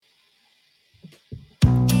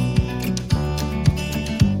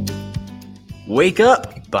Wake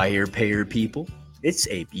up, buyer payer people. It's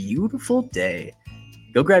a beautiful day.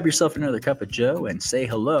 Go grab yourself another cup of joe and say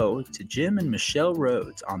hello to Jim and Michelle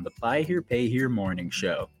Rhodes on the Buy Here Pay Here morning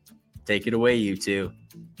show. Take it away, you two.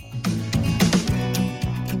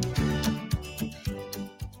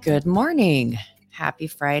 Good morning. Happy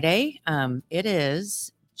Friday. It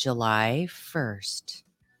is July 1st.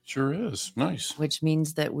 Sure is. Nice. Which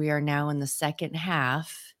means that we are now in the second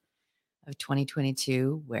half of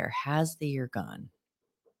 2022. Where has the year gone?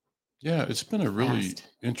 Yeah, it's been a really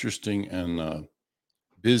interesting and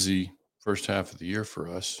busy first half of the year for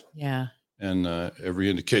us. Yeah. And every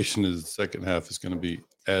indication is the second half is going to be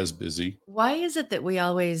as busy. Why is it that we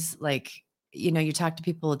always you talk to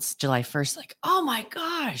people, it's July 1st, like, oh my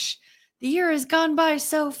gosh, the year has gone by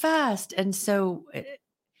so fast. And so,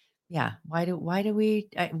 why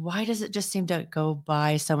does it just seem to go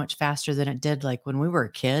by so much faster than it did like when we were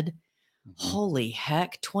a kid? Mm-hmm. Holy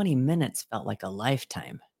heck, 20 minutes felt like a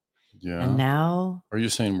lifetime. Yeah. And now. Are you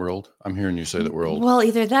saying world? I'm hearing you say the world. Well,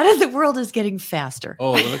 either that or the world is getting faster.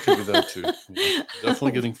 Oh, that could be that too. Yeah,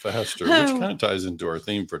 definitely getting faster, which kind of ties into our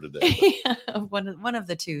theme for today. Yeah, one of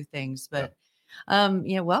the two things, but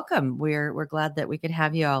welcome. We're glad that we could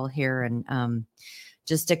have you all here, and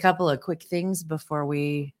just a couple of quick things before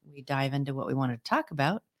we dive into what we wanted to talk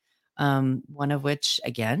about. One of which,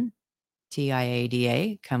 again,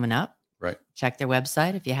 TIADA coming up. Right. Check their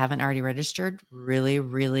website if you haven't already registered. Really,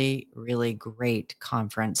 really, really great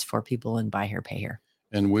conference for people in Buy Here, Pay Here.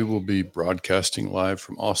 And we will be broadcasting live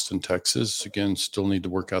from Austin, Texas. Again, still need to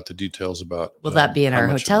work out the details about. Will that be in our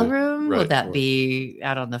hotel room? Right, will that be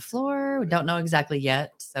out on the floor? We don't know exactly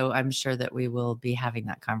yet. So I'm sure that we will be having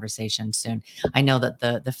that conversation soon. I know that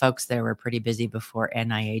the folks there were pretty busy before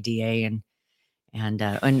NIADA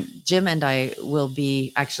and Jim and I will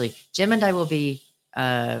be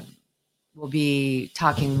we'll be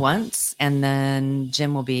talking once, and then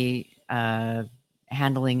Jim will be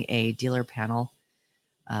handling a dealer panel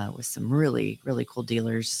with some really, really cool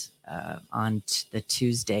dealers on the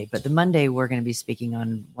Tuesday. But the Monday, we're going to be speaking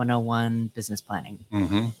on 101 business planning.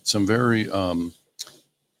 Mm-hmm. Some very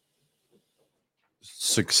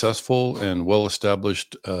successful and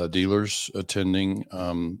well-established dealers attending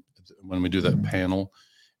when we do that panel.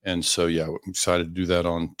 And so, I'm excited to do that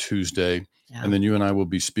on Tuesday. Yeah. And then you and I will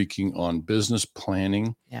be speaking on business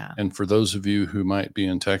planning. Yeah. And for those of you who might be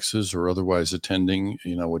in Texas or otherwise attending,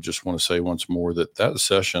 we just want to say once more that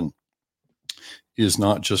session is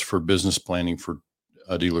not just for business planning for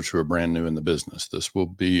dealers who are brand new in the business. This will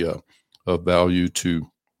be of value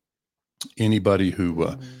to anybody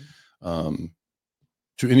who, to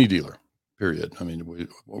any dealer, period. I mean,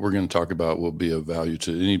 what we're going to talk about will be of value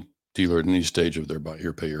to any dealer at any stage of their Buy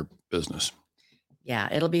Here, Pay Here business.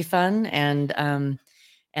 Yeah, it'll be fun. And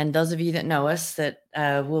those of you that know us, that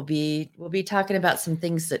we'll be talking about some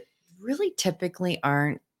things that really typically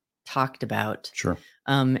aren't talked about. Sure.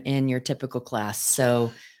 In your typical class.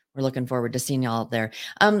 So we're looking forward to seeing y'all out there.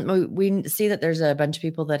 We see that there's a bunch of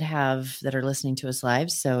people that are listening to us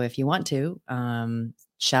live. So if you want to,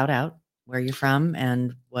 shout out where you're from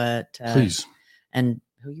and what, please, and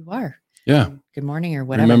who you are. Yeah. Good morning or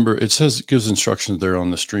whatever. Remember, it gives instructions there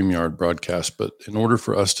on the StreamYard broadcast, but in order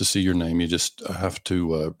for us to see your name, you just have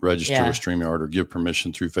to register with StreamYard or give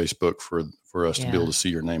permission through Facebook for us to be able to see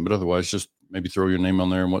your name. But otherwise, just maybe throw your name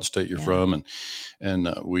on there and what state you're from. And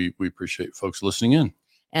we appreciate folks listening in.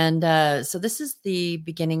 And so this is the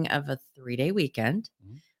beginning of a 3-day weekend.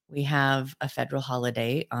 Mm-hmm. We have a federal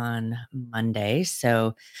holiday on Monday.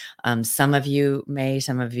 So some of you may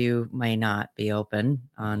not be open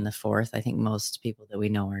on the 4th. I think most people that we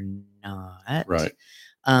know are not. Right.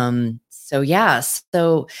 So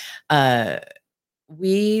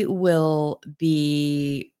we will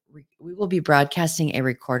be broadcasting a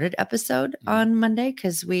recorded episode on Monday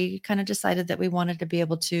because we kind of decided that we wanted to be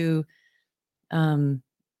able to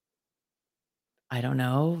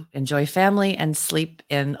enjoy family and sleep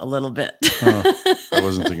in a little bit. I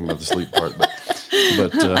wasn't thinking about the sleep part, but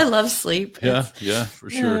I love sleep. Yeah, for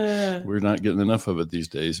sure. We're not getting enough of it these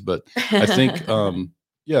days, but I think,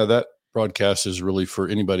 that broadcast is really for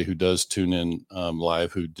anybody who does tune in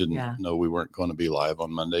live, who didn't know we weren't going to be live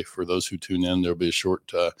on Monday. For those who tune in, there'll be a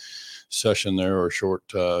short session there or a short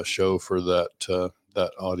show for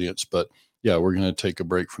that audience, but we're going to take a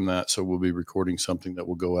break from that. So we'll be recording something that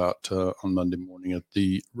will go out on Monday morning at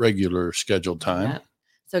the regular scheduled time. Yeah.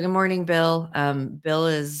 So good morning, Bill. Bill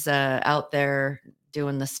is out there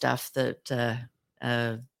doing the stuff that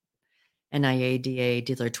NIADA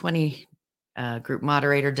Dealer 20 group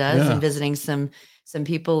moderator does and visiting some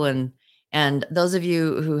people. And those of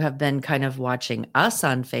you who have been kind of watching us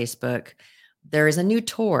on Facebook, there is a new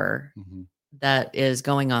tour that is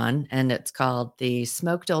going on, and it's called the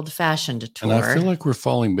Smoked Old Fashioned Tour. And I feel like we're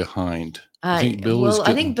falling behind. I think Bill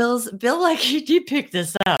I think Bill, like, he picked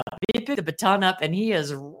this up. He picked the baton up and he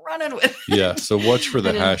is running with it. Yeah. So watch for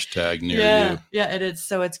the hashtag near you. Yeah. And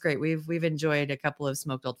it's great. We've enjoyed a couple of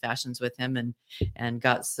smoked old fashions with him and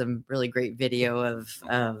got some really great video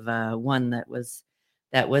of one that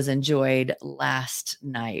was enjoyed last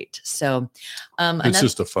night. So it's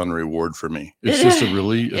just a fun reward for me. It's just a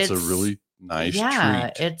really nice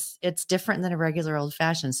treat. It's different than a regular old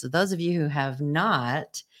fashioned. So those of you who have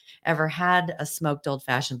not ever had a smoked old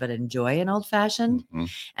fashioned but enjoy an old fashioned,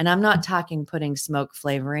 and I'm not talking putting smoke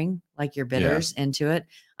flavoring like your bitters into it.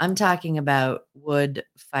 I'm talking about wood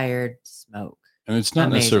fired smoke. And it's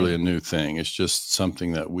not necessarily a new thing. It's just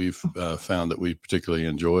something that we've found that we particularly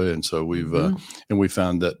enjoy. And so we've and we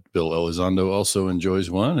found that Bill Elizondo also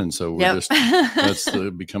enjoys one. And so we're that's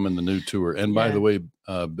becoming the new tour. And by the way,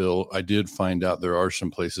 Bill, I did find out there are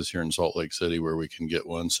some places here in Salt Lake City where we can get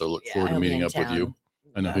one. So look forward to meeting up with you.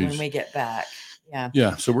 I know when we get back.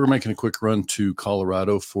 Yeah. So we're making a quick run to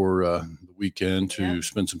Colorado for the weekend to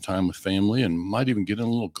spend some time with family and might even get in a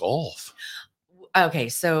little golf. Okay.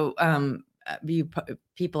 So, you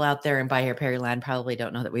people out there in By Pearland probably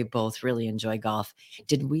don't know that we both really enjoy golf.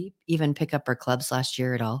 Did we even pick up our clubs last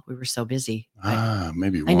year at all? We were so busy.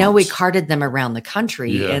 Maybe once. I know we carted them around the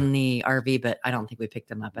country in the RV, but I don't think we picked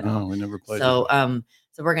them up at all. No, we never played. So,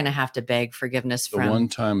 so we're going to have to beg forgiveness from one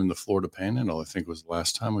time in the Florida Panhandle. I think was the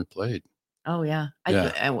last time we played. Oh yeah.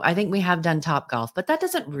 I think we have done Top Golf, but that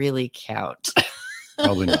doesn't really count.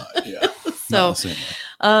 Probably not. Yeah. So,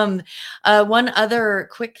 one other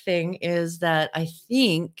quick thing is that I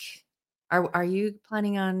think, are you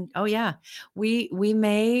planning on? Oh yeah, we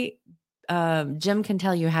may. Jim can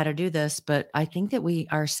tell you how to do this, but I think that we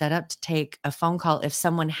are set up to take a phone call if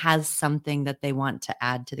someone has something that they want to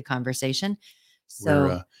add to the conversation.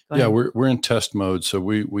 So we're in test mode. So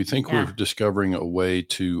we think we're discovering a way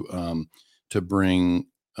to bring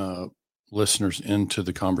listeners into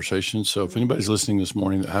the conversation. So if anybody's listening this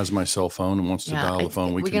morning that has my cell phone and wants to dial the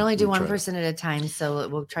phone, we can only do one person at a time. So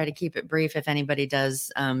we'll try to keep it brief. If anybody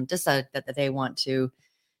does decide that they want to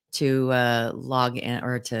log in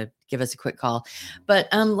or to give us a quick call, but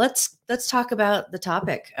let's talk about the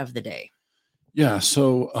topic of the day. Yeah.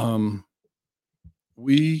 So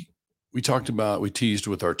we teased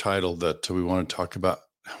with our title that we want to talk about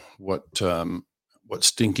what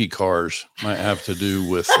stinky cars might have to do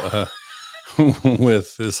with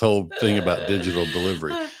with this whole thing about digital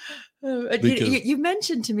delivery. You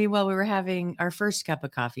mentioned to me while we were having our first cup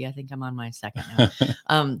of coffee, I think I'm on my second now,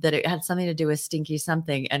 that it had something to do with stinky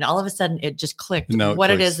something. And all of a sudden it just clicked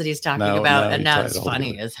it is that he's talking about. And now it's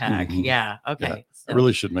funny as heck. Yeah. Okay. Yeah. So. I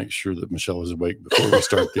really should make sure that Michelle is awake before we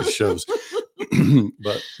start these shows.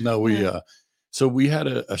 But no, so we had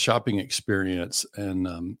a shopping experience, and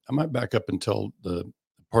I might back up and tell the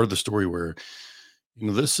part of the story where,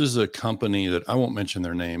 this is a company that I won't mention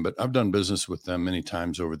their name, but I've done business with them many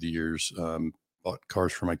times over the years, bought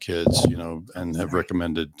cars for my kids, and have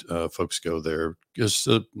recommended folks go there. It's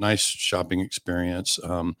a nice shopping experience.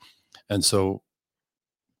 And so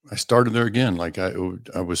I started there again. Like I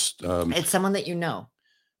was, it's someone that you know.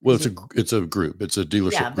 Well, it's a group. It's a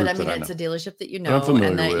dealership. Yeah, but I mean, it's a dealership that you know,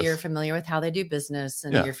 and that you're familiar with how they do business,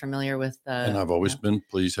 and you're familiar with. And I've always been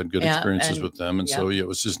pleased, had good experiences with them, and so it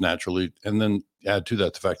was just naturally. And then add to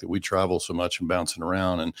that the fact that we travel so much and bouncing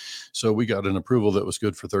around, and so we got an approval that was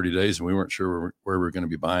good for 30 days, and we weren't sure where we were going to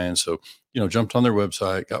be buying. So jumped on their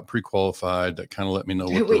website, got pre-qualified. That kind of let me know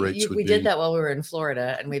what the rates would be. We did that while we were in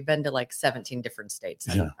Florida, and we've been to like 17 different states.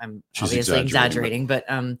 I'm obviously exaggerating, but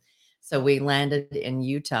so we landed in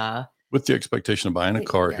Utah with the expectation of buying a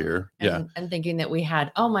car here. And thinking that we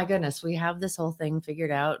had, oh my goodness, we have this whole thing figured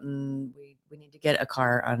out, and we need to get a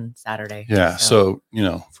car on Saturday. Yeah. So,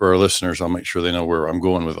 for our listeners, I'll make sure they know where I'm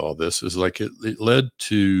going with all this. Is like it led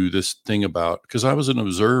to this thing about, because I was an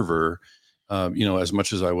observer, as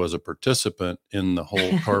much as I was a participant in the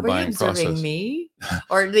whole car buying process. Me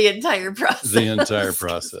or the entire process? The entire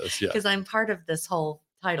process. Yeah. Because I'm part of this whole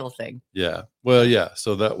title thing. Yeah. Well, yeah.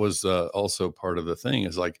 So that was also part of the thing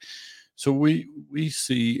is like, so we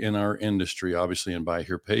see in our industry, obviously in buy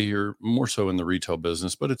here, pay here, more so in the retail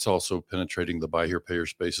business, but it's also penetrating the buy here, pay here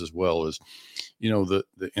space as well as, the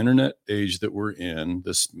internet age that we're in,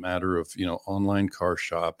 this matter of, online car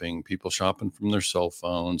shopping, people shopping from their cell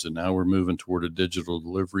phones. And now we're moving toward a digital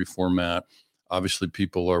delivery format. Obviously,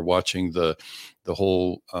 people are watching the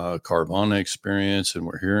whole Carvana experience, and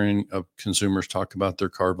we're hearing of consumers talk about their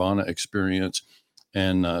Carvana experience.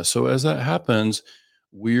 And so as that happens,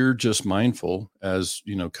 we're just mindful as,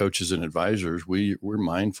 coaches and advisors, we're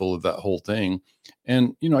mindful of that whole thing.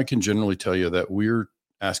 And, I can generally tell you that we're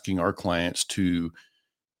asking our clients to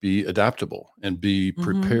be adaptable and be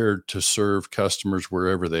prepared to serve customers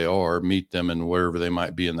wherever they are, meet them and wherever they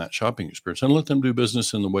might be in that shopping experience, and let them do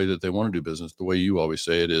business in the way that they want to do business. The way you always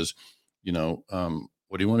say it is,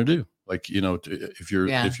 what do you want to do? Like, if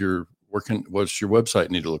you're working, what's your website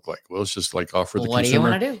need to look like? Well, it's just like offer the what consumer,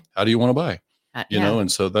 do you want to do? How do you want to buy?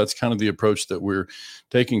 And so that's kind of the approach that we're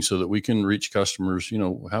taking so that we can reach customers,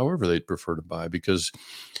 however they prefer to buy, because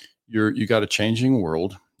you got a changing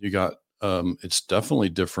world. You got, it's definitely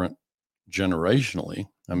different generationally.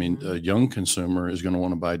 I mean, a young consumer is going to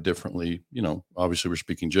want to buy differently, obviously we're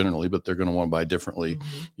speaking generally, but they're going to want to buy differently,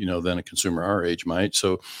 than a consumer our age might.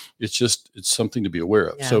 So it's something to be aware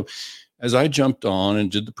of. Yeah. So as I jumped on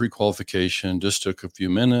and did the pre-qualification, just took a few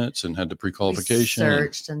minutes and had the pre-qualification.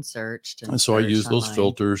 Searched. And so I used those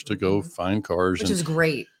filters to go find cars. Which is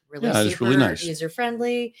great. Really super, it's really nice.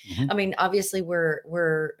 User-friendly. I mean, obviously we're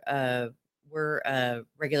a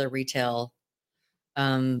regular retail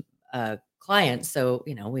clients. So,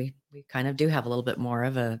 we kind of do have a little bit more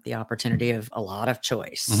of the opportunity of a lot of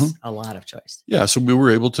choice, Yeah. So we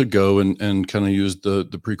were able to go and kind of use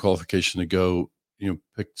the pre-qualification to go,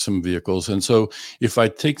 pick some vehicles. And so if I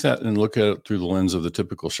take that and look at it through the lens of the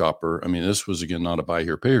typical shopper, I mean, this was, again, not a buy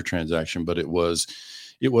here, pay here transaction, but it was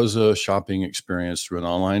a shopping experience through an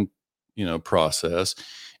online, process.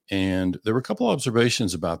 And there were a couple of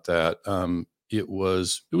observations about that. It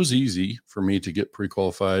was easy for me to get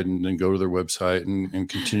pre-qualified and then go to their website and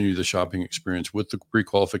continue the shopping experience with the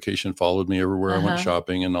pre-qualification, followed me everywhere I went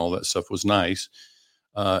shopping, and all that stuff was nice.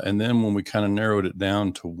 And then when we kind of narrowed it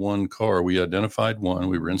down to one car, we identified one.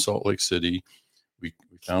 We were in Salt Lake City. We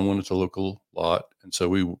found one at the local lot. And so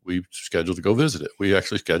we scheduled to go visit it. We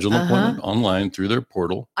actually scheduled an appointment online through their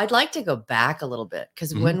portal. I'd like to go back a little bit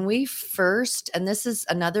because when we first, and this is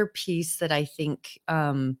another piece that I think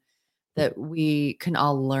that we can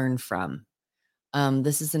all learn from.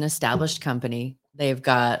 This is an established company. They've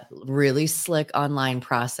got really slick online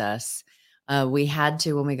process. We had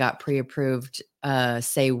to, when we got pre-approved,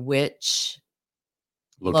 say which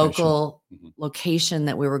local location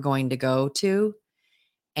that we were going to go to,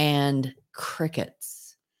 and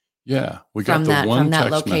crickets. Yeah, we got from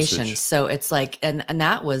that location. Message. So it's like, and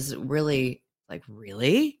that was really like,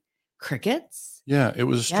 really crickets? Yeah, it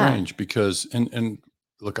was strange because, and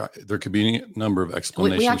look, there could be any number of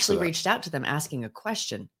explanations. We actually reached out to them asking a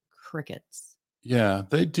question. Crickets. Yeah,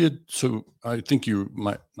 they did. So I think you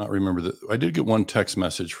might not remember that. I did get one text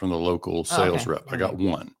message from the local sales rep. I got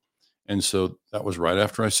one. And so that was right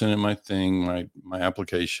after I sent in my thing, my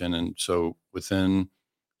application. And so within,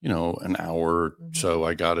 an hour or so,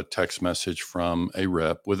 I got a text message from a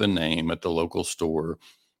rep with a name at the local store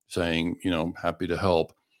saying, happy to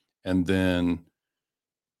help. And then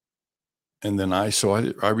I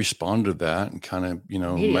responded to that and kind of,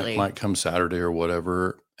 might come Saturday or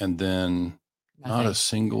whatever. And then not a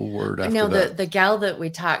single word after that. The gal that we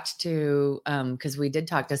talked to, because we did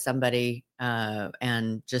talk to somebody,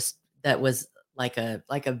 and just that was like a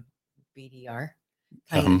BDR.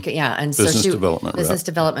 And so business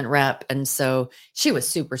development rep. And so she was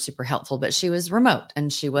super, super helpful, but she was remote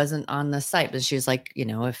and she wasn't on the site, but she was like,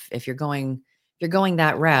 if you're going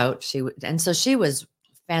that route, so she was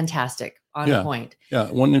fantastic. On point. Yeah.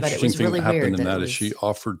 One interesting thing that happened in that is she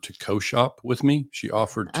offered to co-shop with me. She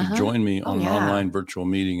offered to join me on an online virtual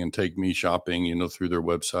meeting and take me shopping, through their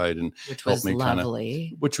website, and help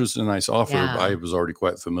me which was a nice offer. Yeah. I was already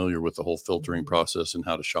quite familiar with the whole filtering process and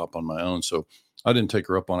how to shop on my own. So I didn't take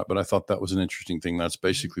her up on it, but I thought that was an interesting thing. That's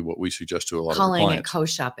basically what we suggest to a lot of our clients. Calling it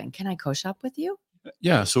co-shopping. Can I co-shop with you?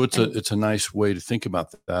 Yeah. So it's a nice way to think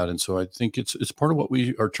about that. And so I think it's part of what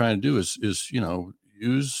we are trying to do is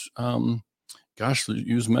use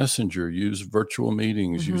use Messenger, use virtual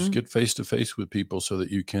meetings, get face-to-face with people so that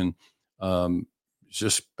you can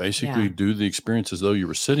just basically do the experience as though you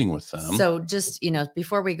were sitting with them. So just,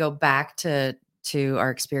 before we go back to our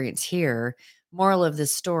experience here, moral of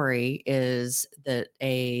this story is that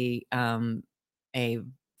a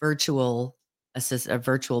virtual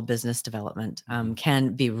business development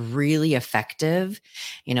can be really effective.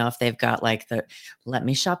 If they've got like the let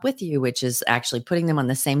me shop with you, which is actually putting them on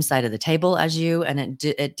the same side of the table as you. And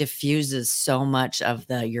it diffuses so much of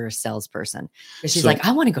you're a salesperson. She's like,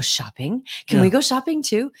 I want to go shopping. Can we go shopping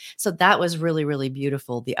too? So that was really, really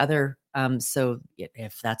beautiful. The other, so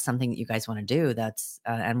if that's something that you guys want to do, that's,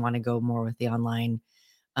 and want to go more with the online,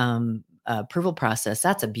 approval process,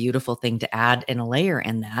 that's a beautiful thing to add in a layer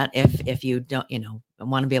in that if you don't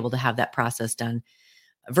want to be able to have that process done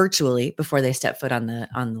virtually before they step foot on the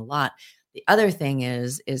lot. The other thing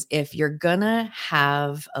is if you're gonna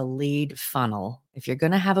have a lead funnel, if you're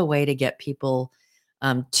gonna have a way to get people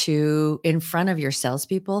to in front of your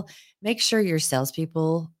salespeople, make sure your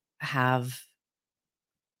salespeople have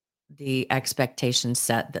the expectation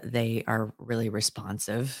set that they are really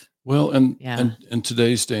responsive. Well, and in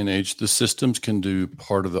today's day and age, the systems can do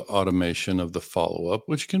part of the automation of the follow-up,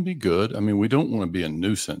 which can be good. I mean, we don't want to be a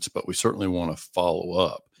nuisance, but we certainly want to follow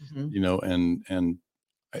up, and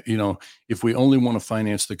if we only want to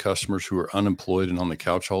finance the customers who are unemployed and on the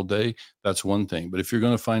couch all day, that's one thing. But if you're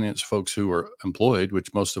going to finance folks who are employed,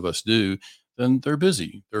 which most of us do, then they're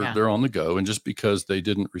busy. They're on the go. And just because they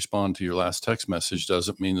didn't respond to your last text message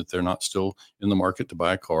doesn't mean that they're not still in the market to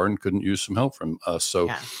buy a car and couldn't use some help from us. So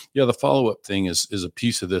the follow-up thing is a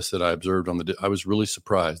piece of this that I observed I was really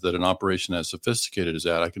surprised that an operation as sophisticated as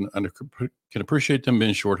that, I can appreciate them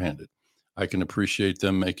being shorthanded. I can appreciate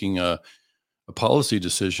them making a policy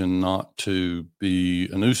decision not to be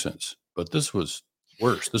a nuisance, but this was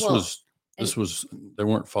worse. They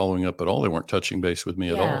weren't following up at all. They weren't touching base with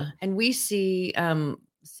me at all. And we see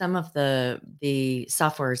some of the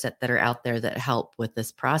softwares that are out there that help with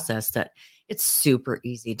this process, that it's super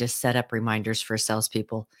easy to set up reminders for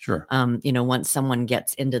salespeople. Sure. Once someone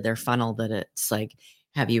gets into their funnel, that it's like,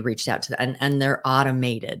 have you reached out to them? And they're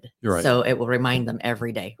automated. You're right. So it will remind them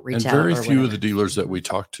every day, reach out. And very few of the dealers that we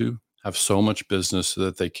talk to have so much business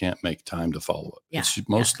that they can't make time to follow up. It's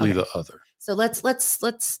mostly the other. So let's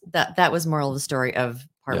that was moral of the story of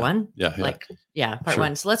part one. Part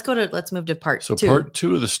one. So let's move to part two. So part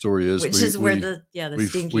two of the story is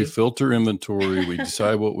we filter inventory, we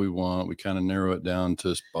decide what we want, we kind of narrow it down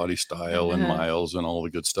to body style and miles and all the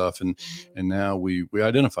good stuff. And now we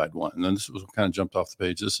identified one. And then this was kind of jumped off the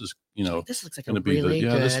page. This is, this looks like a really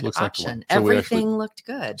good option. So everything looked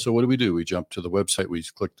good. So what do? We jumped to the website, we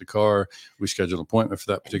clicked the car, we scheduled an appointment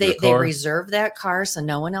for that particular car. They reserve that car so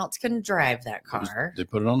no one else can drive that car. They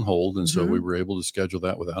put it on hold. And so we were able to schedule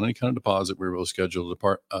that without any kind of deposit. We were able to schedule the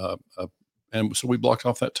part. And so we blocked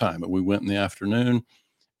off that time, and we went in the afternoon,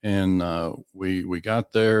 and we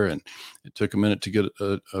got there, and it took a minute to get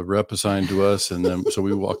a rep assigned to us. And then, so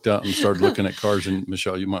we walked out and started looking at cars. And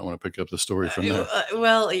Michelle, you might want to pick up the story from there.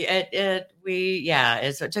 So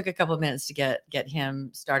it took a couple of minutes to get him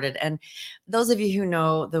started. And those of you who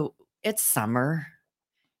know, it's summer,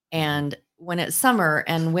 and when it's summer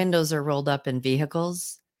and windows are rolled up in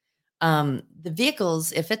vehicles, the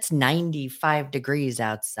vehicles, if it's 95 degrees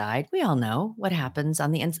outside, we all know what happens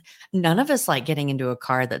on the inside. None of us like getting into a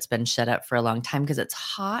car that's been shut up for a long time because it's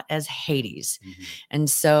hot as Hades. Mm-hmm. And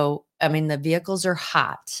so, the vehicles are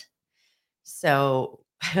hot. So,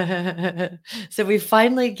 so we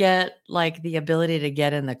finally get like the ability to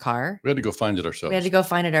get in the car. We had to go find it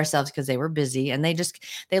ourselves. Because they were busy, and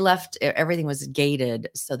they left, everything was gated.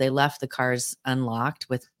 So they left the cars unlocked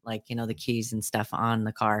with the keys and stuff on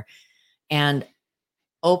the car, and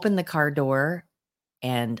opened the car door,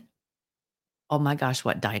 and oh my gosh,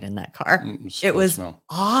 what died in that car? It was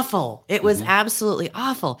awful. It was absolutely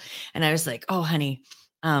awful. And I was like, oh honey,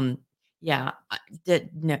 Plan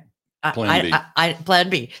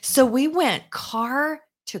B. So we went car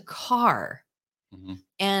to car,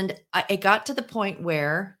 and it got to the point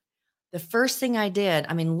where the first thing I did,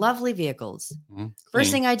 lovely vehicles.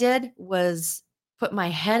 First thing I did was put my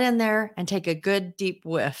head in there and take a good deep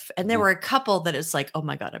whiff. And there were a couple that it's like, oh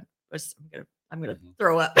my God, I'm gonna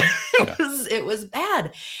throw up. It was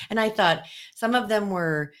bad. And I thought some of them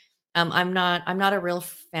were, I'm not a real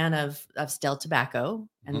fan of stale tobacco.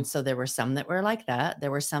 And so there were some that were like that.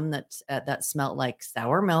 There were some that smelled like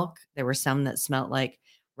sour milk. There were some that smelled like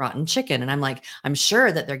rotten chicken. And I'm like, I'm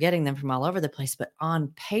sure that they're getting them from all over the place, but on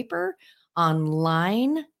paper,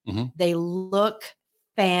 online, they look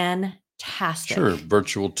fantastic. Sure.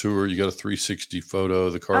 Virtual tour. You got a 360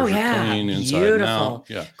 photo. The cars are clean inside and out.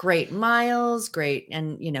 Yeah. Great miles. Great.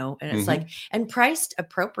 And, and it's like, and priced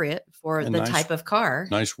appropriate for the type of car.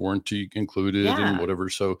 Nice warranty included and whatever.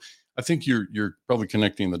 So I think you're probably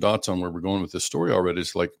connecting the dots on where we're going with this story already.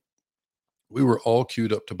 It's like, we were all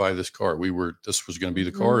queued up to buy this car. This was going to be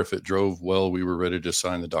the car. If it drove well, we were ready to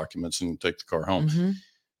sign the documents and take the car home.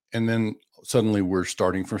 And then suddenly we're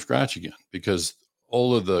starting from scratch again, because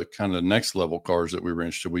all of the kind of next level cars that we were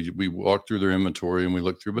interested, we walked through their inventory and we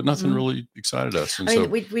looked through, but nothing really excited us. And so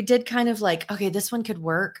we did kind of like, okay, this one could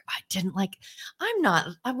work. I didn't like,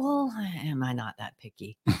 am I not that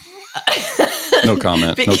picky? No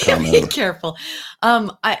comment. No comment. Be careful.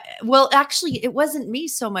 Actually it wasn't me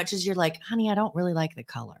so much as you're like, honey, I don't really like the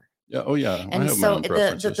color. Yeah. Oh yeah. I And have my so own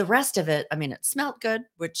preferences. the rest of it, I mean, it smelled good,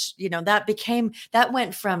 which, that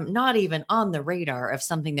went from not even on the radar of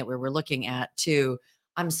something that we were looking at to,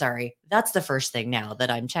 I'm sorry, that's the first thing now that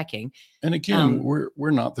I'm checking. And again,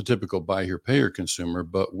 we're not the typical buy here, pay here consumer,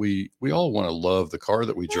 but we all want to love the car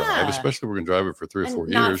that we drive, especially if we're going to drive it for 3 or 4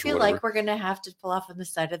 years. Not feel like we're going to have to pull off on the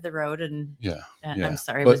side of the road. And I'm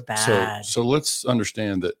sorry, it was bad. So let's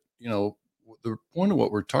understand that, the point of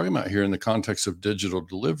what we're talking about here in the context of digital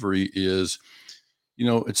delivery is,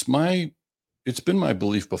 it's been my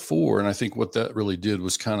belief before. And I think what that really did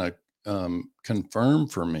was kind of confirm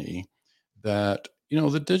for me that,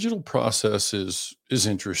 the digital process is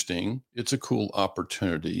interesting. It's a cool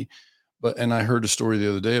opportunity. And I heard a story the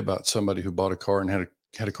other day about somebody who bought a car and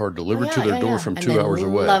had a car delivered to their door from 2 hours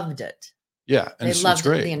away. Loved it. Yeah. And it's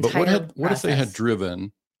great. The but entire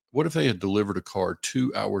what if they had delivered a car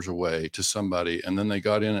 2 hours away to somebody, and then they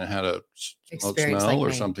got in and had a smoke smell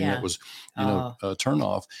or something that was, a turn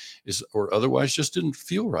off, or otherwise just didn't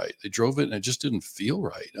feel right. They drove it and it just didn't feel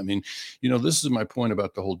right. I mean, this is my point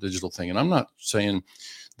about the whole digital thing. And I'm not saying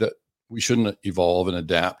that we shouldn't evolve and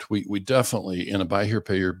adapt. We definitely, in a buy here,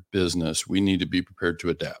 pay here business, we need to be prepared to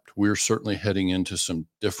adapt. We're certainly heading into some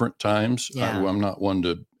different times. Yeah.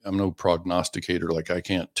 I'm no prognosticator. Like, I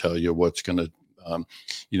can't tell you what's going to,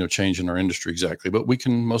 change in our industry exactly, but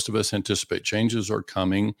most of us anticipate changes are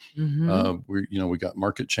coming. We got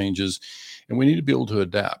market changes, and we need to be able to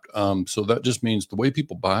adapt. So that just means the way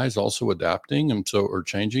people buy is also adapting or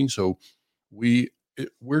changing. So we're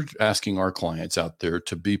asking our clients out there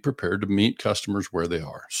to be prepared to meet customers where they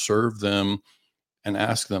are, serve them, and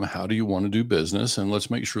ask them, how do you want to do business? And let's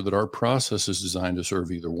make sure that our process is designed to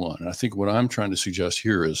serve either one. And I think what I'm trying to suggest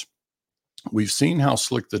here is, we've seen how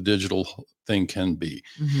slick the digital thing can be.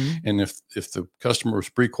 And if the customer was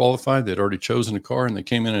pre-qualified, they'd already chosen a car and they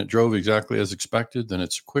came in and it drove exactly as expected, then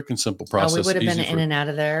it's a quick and simple process. We would have been in and out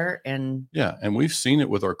of there. And we've seen it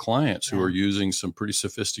with our clients who are using some pretty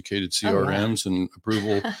sophisticated CRMs and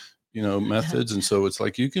approval methods. And so it's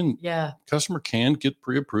like, customer can get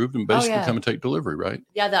pre-approved and basically come and take delivery, right?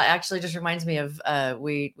 Yeah. That actually just reminds me of,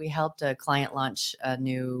 we helped a client launch a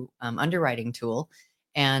new underwriting tool.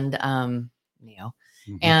 And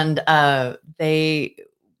and the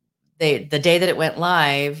day that it went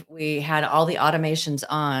live, we had all the automations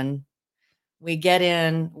on. We get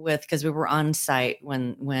in because we were on site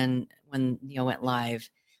when went live.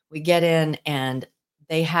 We get in and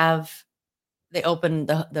they open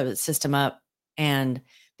the system up, and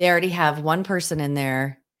they already have one person in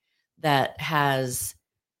there that has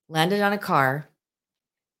landed on a car,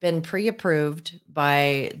 been pre-approved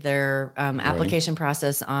by their application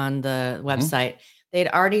process on the website. They'd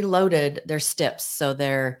already loaded their STIPs, so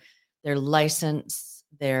their license,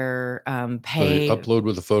 their pay. So they upload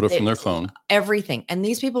with a photo from their phone. Everything. And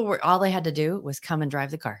these people all they had to do was come and drive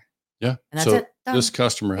the car. Yeah. And that's it. Done. This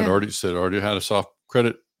customer had already had a soft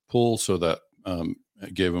credit pull, so that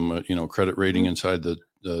gave them a credit rating inside the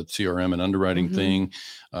CRM and underwriting thing.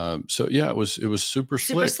 It was super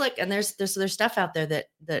slick. And there's stuff out there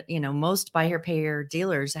that most buy here, pay here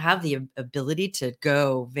dealers have the ability to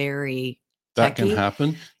go very that can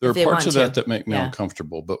happen. There are parts of that make me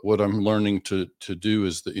uncomfortable, but what I'm learning to do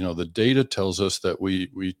is that, the data tells us that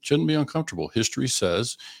we shouldn't be uncomfortable. History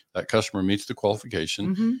says that customer meets the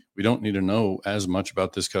qualification. We don't need to know as much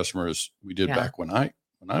about this customer as we did back when I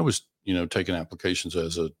was, taking applications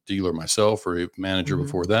as a dealer myself or a manager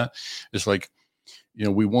before that. It's like,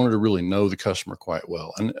 we wanted to really know the customer quite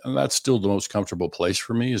well. And that's still the most comfortable place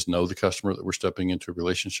for me, is know the customer that we're stepping into a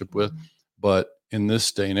relationship with. But in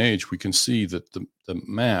this day and age, we can see that the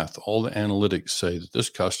math, all the analytics say that this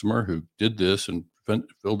customer who did this and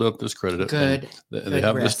filled up this credit, they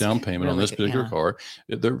have this down payment on this particular car,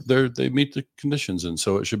 they meet the conditions. And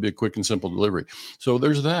so it should be a quick and simple delivery. So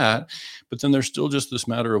there's that. But then there's still just this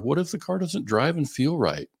matter of, what if the car doesn't drive and feel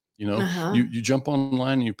right? You jump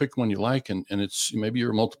online and you pick one you like, and it's maybe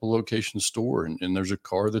you're a multiple location store, and there's a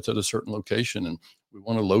car that's at a certain location, and we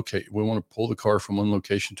want to pull the car from one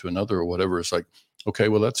location to another or whatever. It's like, okay,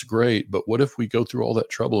 well, that's great, but what if we go through all that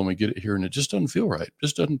trouble and we get it here and it just doesn't feel right,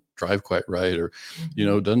 just doesn't drive quite right, or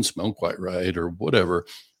doesn't smell quite right, or whatever.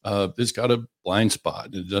 It's got a blind spot.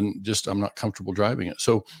 It doesn't I'm not comfortable driving it.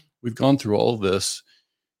 So we've gone through all of this.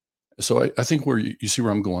 So I think where you see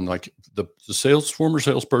where I'm going, like the former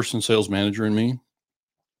salesperson, sales manager in me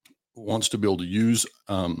wants to be able to use,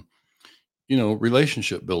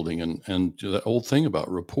 relationship building and that old thing about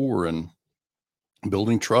rapport and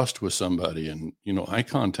building trust with somebody, and, eye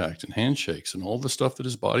contact and handshakes and all the stuff that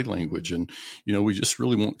is body language. And, we just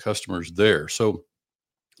really want customers there. So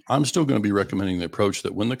I'm still going to be recommending the approach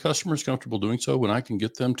that when the customer is comfortable doing so, when I can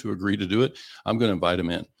get them to agree to do it, I'm going to invite them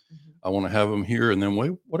in. Mm-hmm. I want to have them here, and then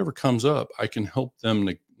whatever comes up, I can help them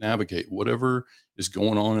to navigate whatever is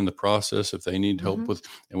going on in the process. If they need help with,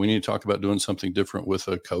 and we need to talk about doing something different with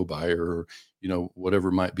a co-buyer, or,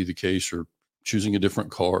 whatever might be the case, or choosing a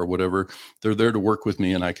different car or whatever, they're there to work with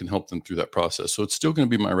me, and I can help them through that process. So it's still going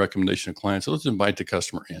to be my recommendation to clients. So let's invite the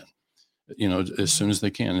customer in, as soon as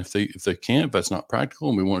they can. If they can't, if that's not practical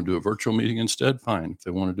and we want to do a virtual meeting instead, fine. If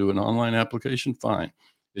they want to do an online application, fine.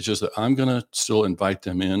 It's just that I'm going to still invite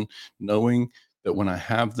them in, knowing that when I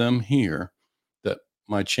have them here, that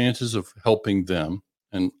my chances of helping them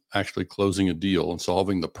and actually closing a deal and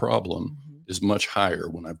solving the problem is much higher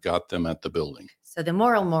when I've got them at the building. So the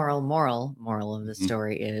moral of the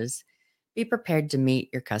story is be prepared to meet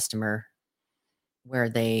your customer where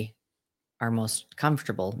they are most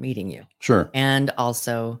comfortable meeting you. Sure. And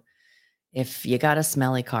also, if you got a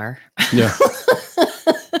smelly car, yeah,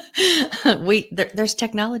 there's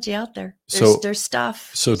technology out there. There's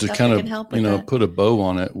stuff. So to kind of put a bow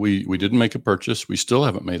on it, we didn't make a purchase. We still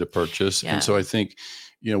haven't made a purchase, and so I think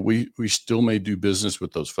we still may do business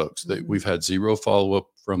with those folks. We've had zero follow up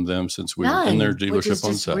from them since we were in their dealership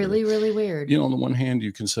on Saturday. Really, really weird. On the one hand,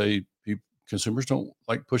 you can say consumers don't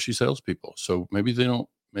like pushy salespeople, so maybe they don't.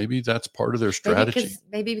 Maybe that's part of their strategy.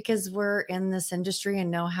 Maybe because we're in this industry and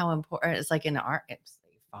know how important it's like in art. It's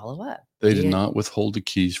follow up. They did not withhold the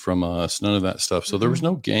keys from us, none of that stuff. So there was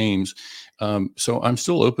no games. So I'm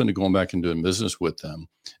still open to going back and doing business with them.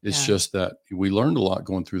 It's just that we learned a lot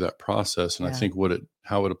going through that process. And I think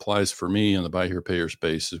how it applies for me in the buy here, pay here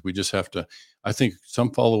space is we just have to, I think some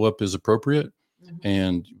follow up is appropriate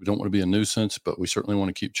and we don't want to be a nuisance, but we certainly want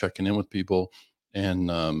to keep checking in with people. And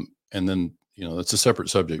then, that's a separate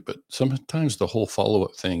subject, but sometimes the whole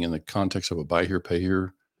follow-up thing in the context of a buy here, pay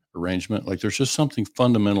here arrangement, like there's just something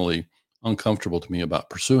fundamentally uncomfortable to me about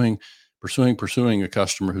pursuing a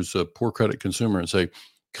customer who's a poor credit consumer and say,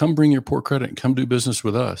 come bring your poor credit and come do business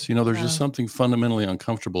with us. There's just something fundamentally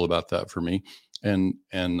uncomfortable about that for me. And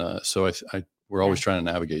so we're always trying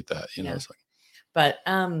to navigate that, it's like. But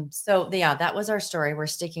that was our story. We're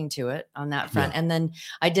sticking to it on that front. Yeah. And then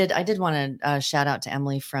I did want to shout out to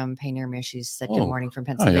Emily from Payoneer Mish. She said good morning from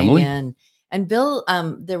Pennsylvania. And Bill,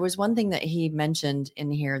 there was one thing that he mentioned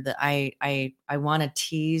in here that I want to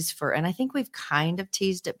tease for, and I think we've kind of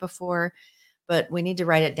teased it before, but we need to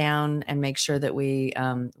write it down and make sure that we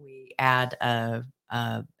add a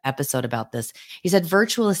episode about this. He said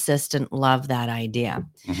virtual assistant, love that idea.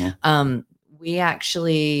 We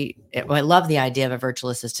actually, I love the idea of a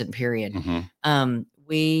virtual assistant, period.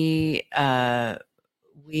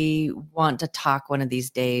 We want to talk one of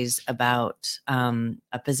these days about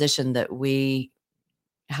a position that we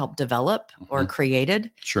helped develop or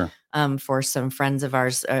created for some friends of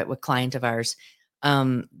ours, a client of ours,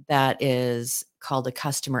 that is called a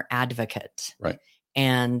customer advocate. Right.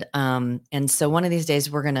 And so one of these days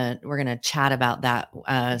we're gonna chat about that.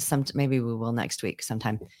 Maybe we will next week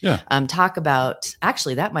sometime. Yeah. Talk about,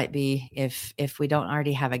 actually that might be, if we don't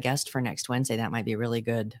already have a guest for next Wednesday, that might be a really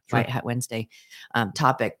good White Hat Wednesday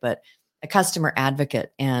topic. But a customer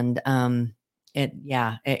advocate, and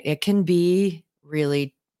it can be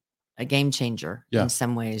really a game changer in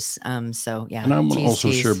some ways. And I want to also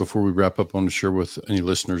share before we wrap up, I want to share with any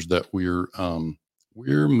listeners that we're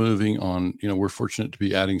moving on, we're fortunate to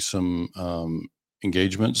be adding some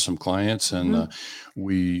engagements, some clients, and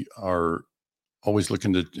we are always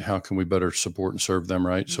looking to how can we better support and serve them,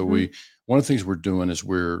 right? So one of the things we're doing is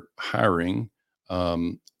we're hiring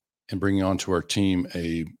and bringing onto our team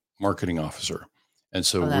a marketing officer. And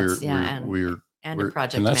so we're a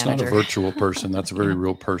project and that's manager. Not a virtual person. That's a very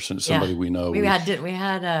real person, somebody we know. We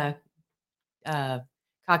had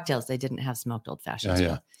cocktails. They didn't have smoked old fashions.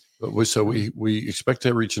 Yeah. But we expect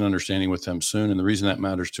to reach an understanding with them soon. And the reason that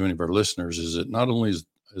matters to any of our listeners is that not only is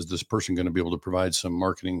this person going to be able to provide some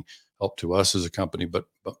marketing help to us as a company, but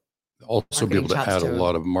also be able to add a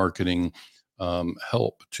lot of marketing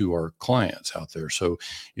help to our clients out there. So,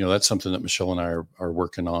 that's something that Michelle and I are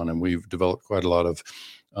working on, and we've developed quite a lot of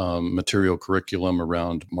material curriculum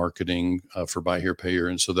around marketing for Buy Here, Pay Here.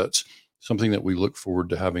 And so that's something that we look forward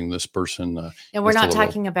to having this person. And we're not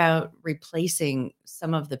talking about replacing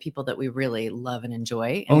some of the people that we really love and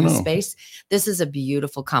enjoy in this space. This is a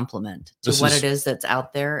beautiful complement to what it is that's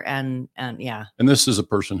out there. And this is a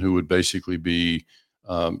person who would basically be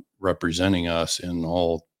representing us in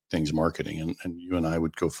all things marketing. And you and I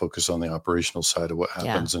would go focus on the operational side of what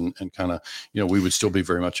happens and kind of, we would still be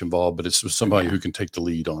very much involved, but it's somebody who can take the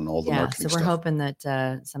lead on all the marketing stuff. So we're hoping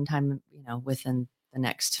that sometime, within the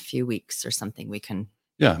next few weeks or something, we can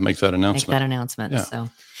make that announcement. Yeah. So,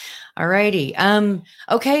 all righty.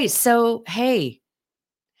 Okay. So, hey,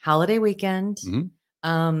 holiday weekend.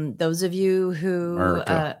 Mm-hmm. Those of you who,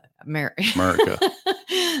 America.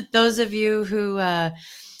 Those of you who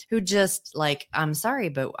just like, I'm sorry,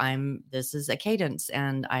 but this is a cadence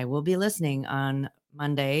and I will be listening on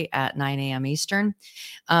Monday at 9 a.m. Eastern.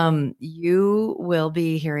 You will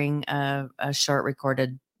be hearing a short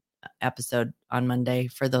recorded episode on Monday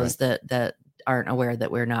for those that aren't aware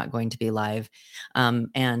that we're not going to be live.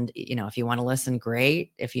 And if you want to listen,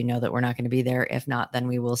 great. If you know that we're not going to be there, if not, then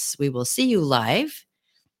we will see you live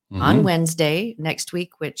on Wednesday next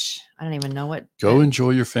week, which I don't even know what. Go enjoy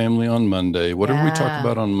your family on Monday. Whatever we talk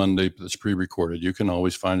about on Monday that's pre-recorded, you can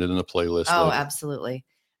always find it in the playlist. Oh, later. Absolutely.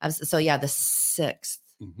 So yeah, the 6th,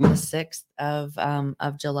 the 6th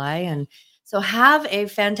of July. And so have a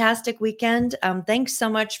fantastic weekend. Thanks so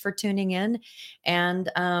much for tuning in.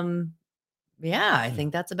 And I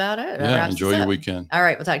think that's about it. Yeah, enjoy your weekend. All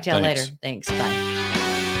right. We'll talk to you later. Thanks. Bye.